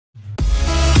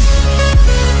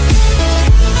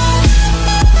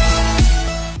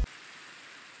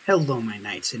Hello my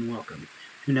knights and welcome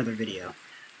to another video.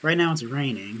 Right now it's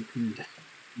raining and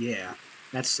yeah,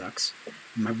 that sucks.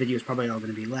 My video is probably all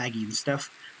going to be laggy and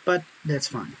stuff, but that's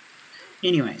fine.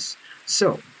 Anyways,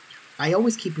 so I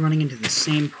always keep running into the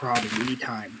same problem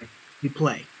anytime we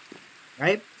play,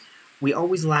 right? We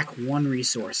always lack one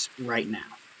resource right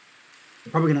now.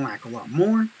 We're probably going to lack a lot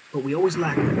more, but we always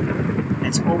lack one. And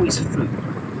it's always food.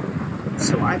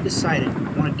 So I've decided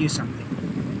I want to do something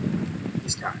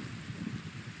this time.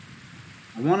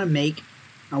 I want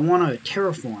to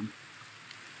terraform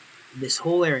this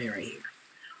whole area right here.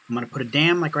 I'm going to put a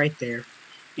dam like right there,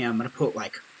 and I'm going to put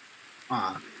like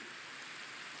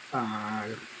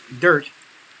dirt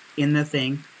in the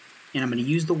thing, and I'm going to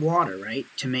use the water, right,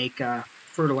 to make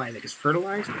fertilizer. Because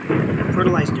fertilized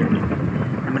dirt.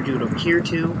 I'm going to do it over here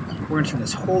too. We're going to turn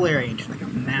this whole area into like a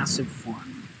massive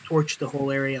farm. Torch the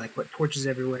whole area, like put torches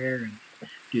everywhere, and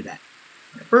do that.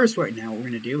 First, right now, what we're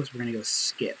going to do is we're going to go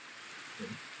skip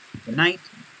the night.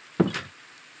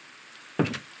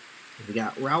 We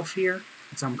got Ralph here.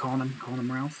 That's how I'm calling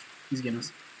him Ralph. He's gonna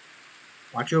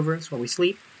watch over us while we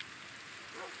sleep.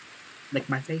 Lick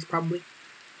my face, probably.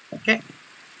 Okay.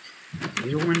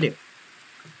 Here's what we're gonna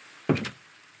do.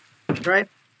 Right?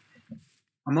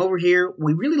 I'm over here.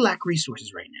 We really lack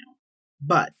resources right now,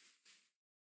 but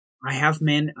I've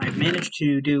managed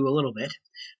to do a little bit.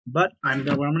 But what I'm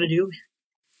gonna do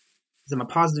is I'm gonna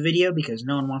pause the video because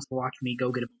no one wants to watch me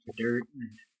go get a bunch of dirt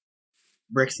and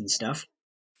bricks and stuff.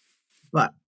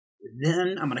 But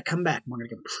then I'm going to come back and we're going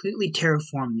to completely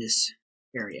terraform this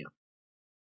area.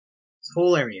 This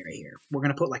whole area right here. We're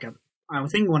going to put like I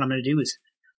think what I'm going to do is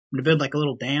I'm going to build like a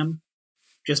little dam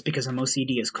just because I'm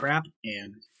OCD is crap,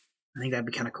 and I think that'd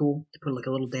be kind of cool to put like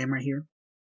a little dam right here.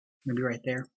 Maybe right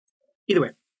there. Either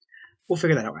way, we'll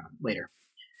figure that out later.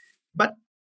 But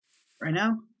right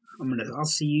now, I'll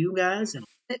see you guys in a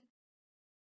minute.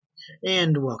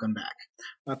 And welcome back.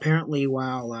 Apparently,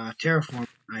 while terraforming,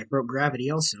 I broke gravity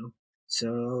also.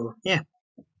 So, yeah,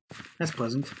 that's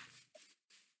pleasant.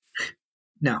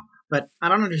 No, but I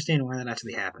don't understand why that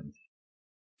actually happened.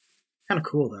 Kind of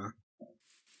cool, though.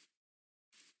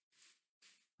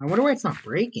 I wonder why it's not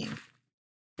breaking.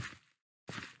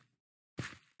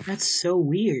 That's so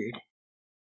weird.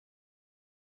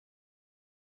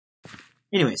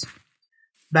 Anyways,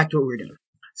 back to what we were doing.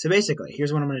 So basically,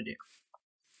 here's what I'm going to do.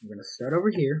 I'm going to start over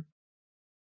here.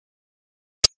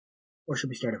 Or should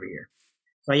we start over here?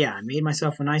 So yeah, I made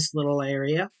myself a nice little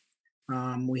area.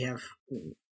 We have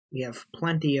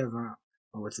plenty of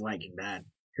oh, it's lagging bad.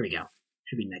 Here we go.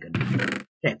 Should be good.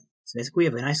 Okay, so basically we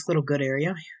have a nice little good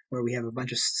area where we have a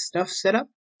bunch of stuff set up.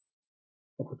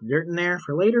 I'll put the dirt in there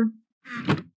for later.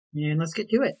 And let's get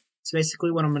to it. So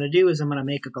basically what I'm going to do is I'm going to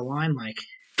make a line like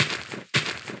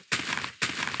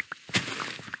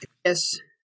this.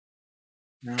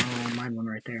 No, mine went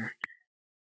right there.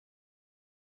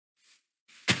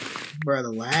 Bro,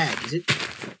 the lag.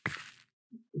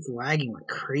 It's lagging like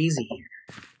crazy here.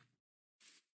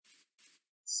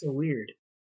 So weird.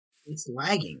 It's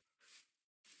lagging.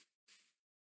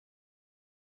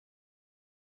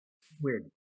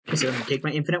 Weird. Okay, so I'm going to take my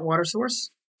infinite water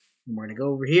source, and we're going to go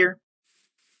over here,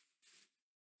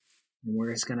 and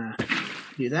we're just going to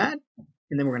do that,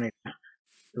 and then we're going to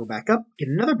go back up, get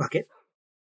another bucket,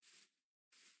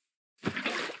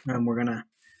 and we're going to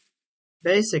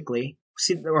basically,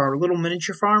 see our little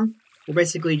miniature farm, we're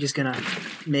basically just going to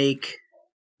make,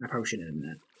 I probably shouldn't have done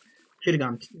that. Should have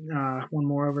gone one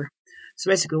more over.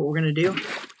 So basically what we're going to do,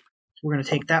 we're going to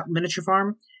take that miniature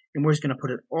farm, and we're just going to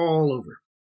put it all over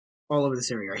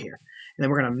this area right here. And then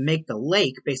we're going to make the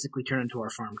lake basically turn into our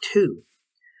farm too.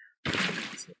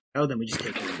 So then we just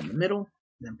take it in the middle,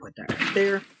 then put that right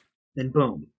there, then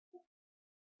boom.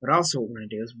 But also what we're going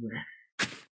to do is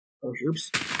oh, oops.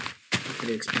 I'm going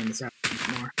to expand this out a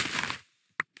bit more.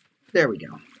 There we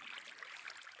go.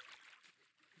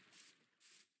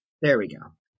 There we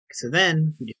go. So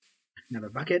then we do another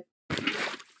bucket.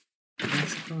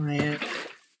 Classify it.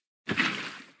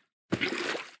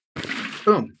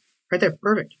 Boom. Right there.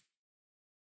 Perfect.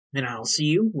 And I'll see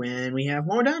you when we have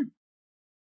more done.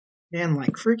 And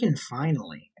like freaking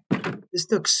finally. This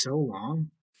took so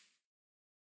long.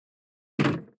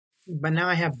 But now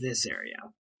I have this area,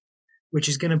 which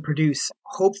is going to produce,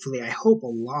 hopefully, I hope, a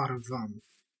lot of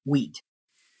wheat.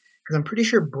 Because I'm pretty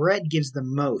sure bread gives the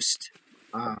most,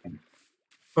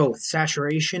 both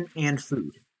saturation and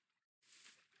food.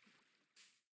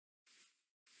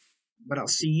 But I'll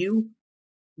see you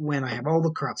when I have all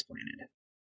the crops planted.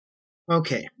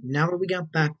 Okay, now that we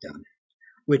got that done,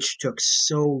 which took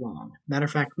so long. Matter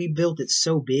of fact, we built it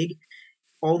so big,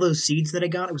 all those seeds that I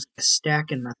got, it was a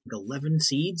stack and I think 11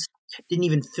 seeds, didn't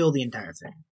even fill the entire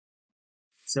thing.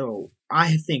 So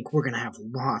I think we're going to have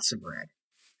lots of bread.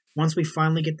 Once we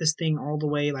finally get this thing all the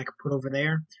way, like, put over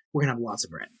there, we're going to have lots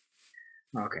of bread.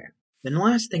 Okay. Then the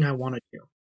last thing I want to do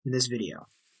in this video,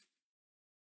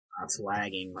 it's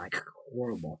lagging like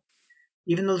horrible.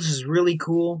 Even though this is really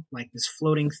cool, like this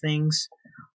floating things,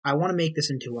 I want to make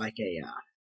this into like a,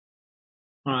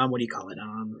 what do you call it?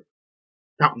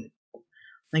 Fountain. I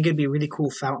think it'd be a really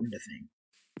cool fountain to thing.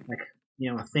 Like,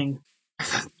 a thing.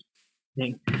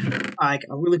 thing. Like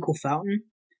a really cool fountain.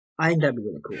 I think that'd be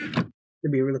really cool.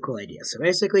 It'd be a really cool idea. So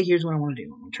basically, here's what I want to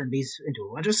do. I'm going to turn these into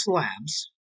a bunch of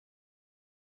slabs.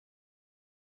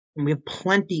 And we have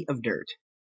plenty of dirt.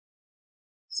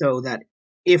 So that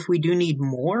if we do need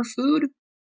more food,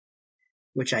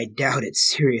 which I doubt it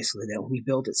seriously that we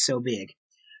built it so big,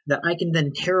 that I can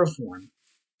then terraform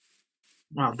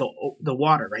the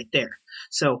water right there.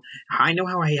 So I know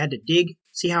how I had to dig.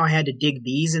 See how I had to dig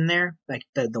these in there, like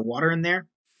the water in there?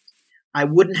 I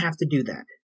wouldn't have to do that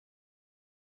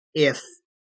if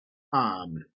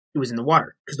it was in the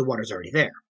water, because the water's already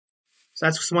there. So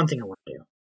that's just one thing I want to do.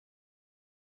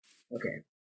 Okay.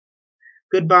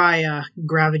 Goodbye,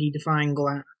 gravity-defying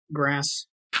grass.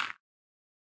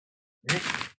 Okay,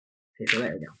 so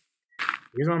there we go.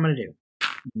 Here's what I'm going to do.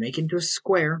 Make it into a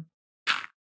square.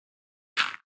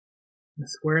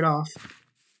 Square it off.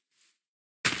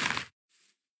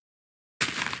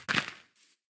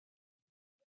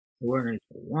 We're going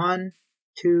to do 1,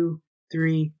 2,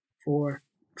 3, 4,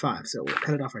 5. So we'll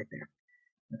cut it off right there.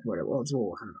 That's what we'll cut it off.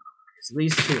 So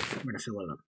these two, we're going to fill it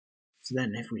up. So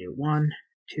then if we do 1,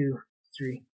 2,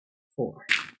 3, 4.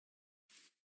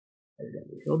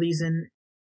 We fill these in.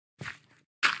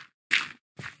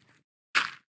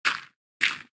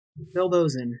 Fill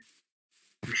those in.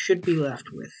 We should be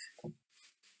left with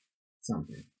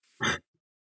something.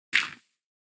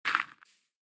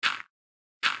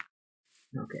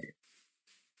 Okay.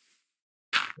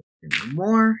 And one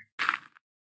more.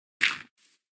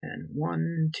 And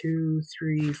 1, 2,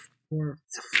 3, 4.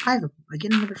 It's a 5. I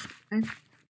get another 5.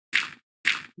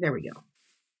 There we go.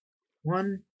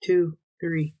 1, 2,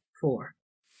 3, 4.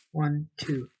 1,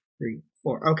 2, 3,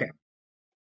 4. Okay.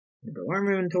 Go to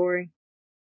our inventory.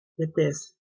 Get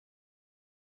this.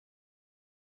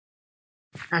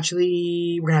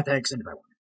 Actually, we're gonna have to extend it by 1.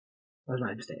 That was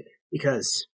my mistake.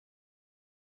 Because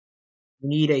we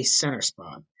need a center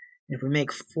spot. If we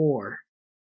make 4,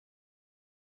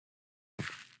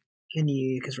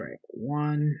 because right,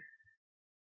 1,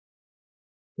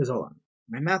 because hold on,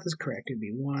 my math is correct, it'd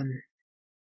be 1,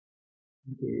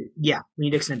 2, yeah, we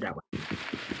need to extend that way.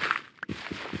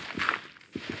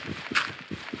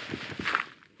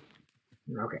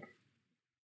 Okay.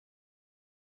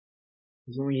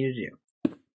 This is what we need to do.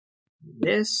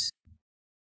 This.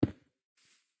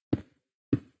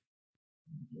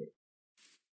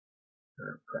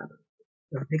 Oh, crap.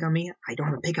 You have a pick on me? I don't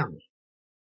have a pick on me.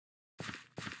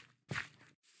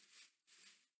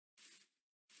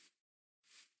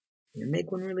 Can I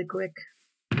make one really quick?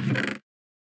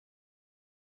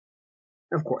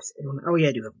 Of course. Oh yeah,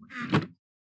 I do have one.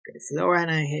 Okay, so alright,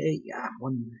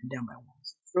 one down by 1.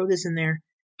 So throw this in there,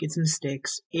 get some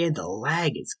sticks, and the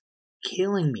lag is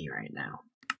killing me right now.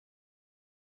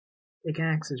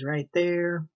 Pickaxe is right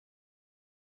there.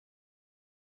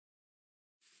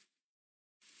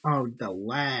 Oh, the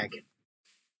lag.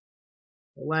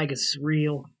 The lag is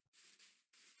real.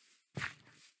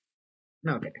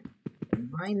 Okay.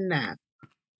 Combine that.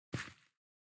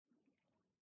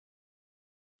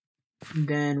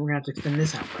 Then we're gonna have to extend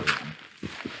this out by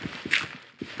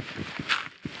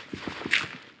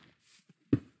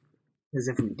 1. Because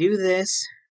if we do this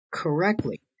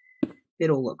correctly,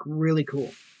 it'll look really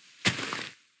cool.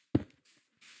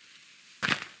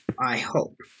 I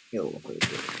hope it'll look really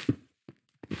cool.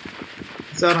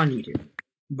 It's out on YouTube,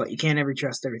 but you can't ever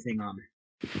trust everything on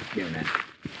the internet.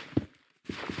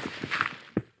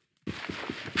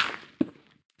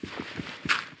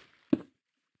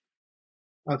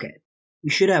 Okay,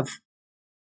 we should have...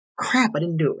 Crap, I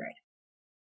didn't do it right.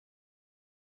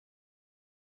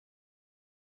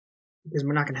 Because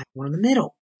we're not going to have one in the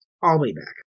middle. All the way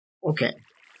back. Okay,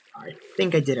 I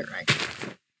think I did it right.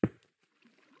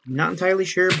 I'm not entirely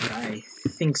sure, but I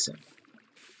think so.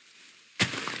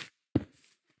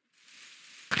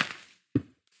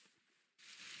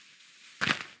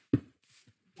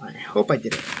 I hope I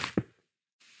did it right.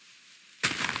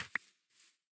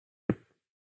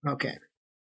 Okay.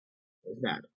 There's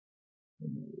that.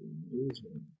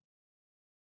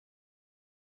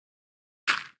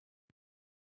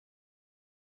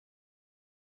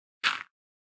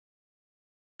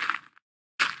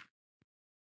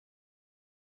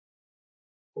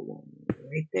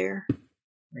 Right there.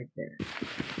 Right there.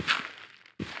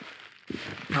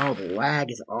 Oh, the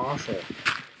lag is awful.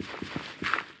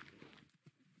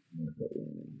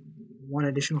 One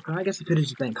additional car. I guess I could have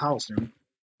just been cobblestone.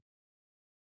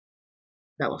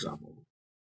 That looks awful.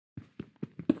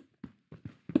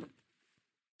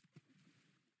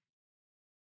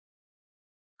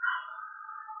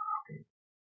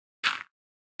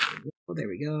 Oh, there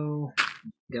we go.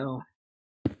 Go.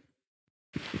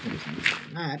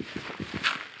 That.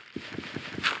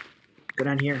 Go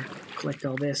down here. Collect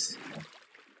all this.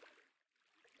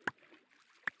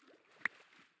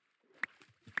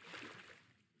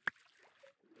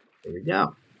 There we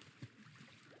go.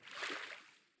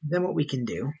 Then what we can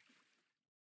do.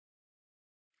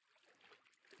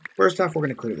 First off, we're going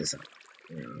to clear this up.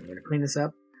 We're going to clean this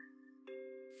up.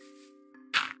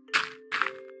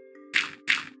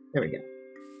 There we go.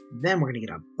 Then we're going to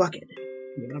get a bucket.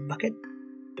 You have a bucket?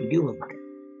 We do have a bucket.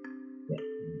 There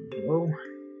we go.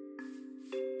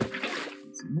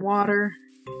 Some water.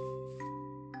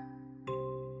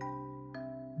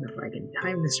 And if I can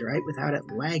time this right without it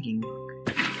lagging,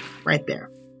 right there.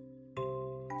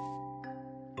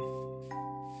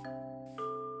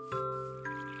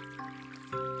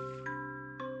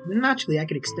 Naturally, I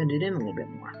could extend it in a little bit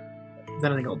more.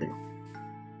 That I think I'll do.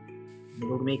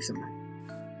 We'll make some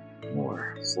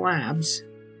more slabs.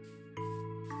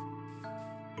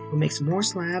 We'll make some more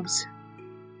slabs,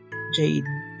 which I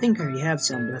think I already have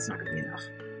some, but that's not going to be enough.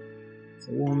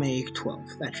 So we'll make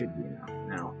 12. That should be enough.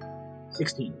 No,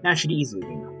 16. That should easily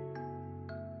be enough.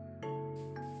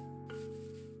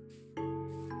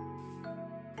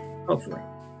 Hopefully.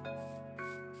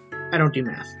 I don't do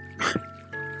math.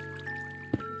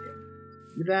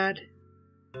 Do that.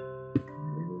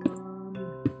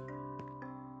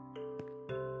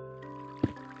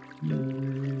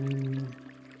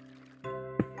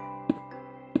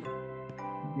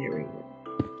 There we go.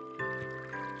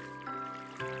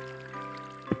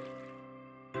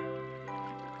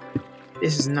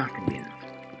 This is not going to be enough.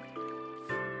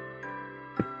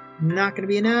 Not going to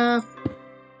be enough.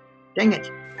 Dang it.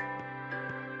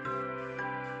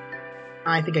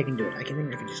 I think I can do it. I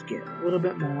think I can just get a little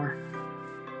bit more.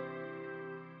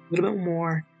 A little bit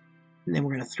more. And then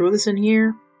we're going to throw this in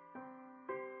here.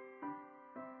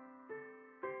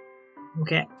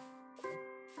 Okay.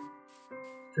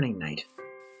 Turning night.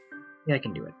 Yeah, I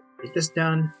can do it. Get this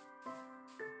done.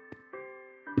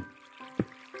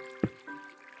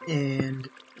 And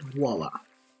voila.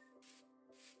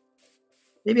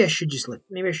 Maybe I should just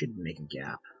maybe I should make a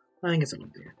gap. I think it's a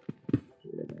little bit.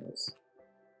 Get rid of this.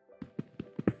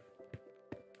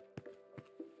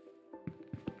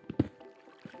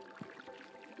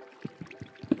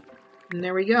 And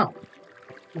there we go.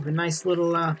 We have a nice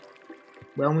little, well,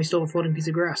 and we still have a floating piece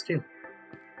of grass, too.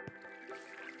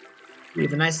 We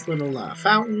have a nice little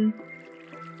fountain.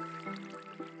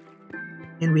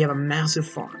 And we have a massive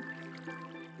farm.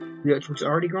 Which has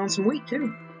already grown some wheat,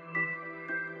 too.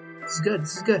 This is good,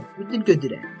 this is good. We did good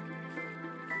today.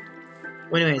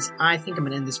 Well, anyways, I think I'm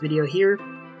going to end this video here.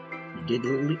 If you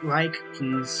did like,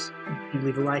 please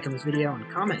leave a like on this video and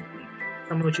comment.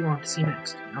 Tell me what you want to see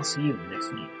next. And I'll see you in the next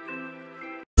video.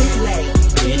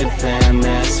 Be the fan,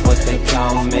 that's what they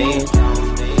call me.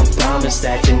 I promise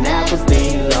that you'll never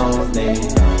be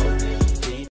lonely.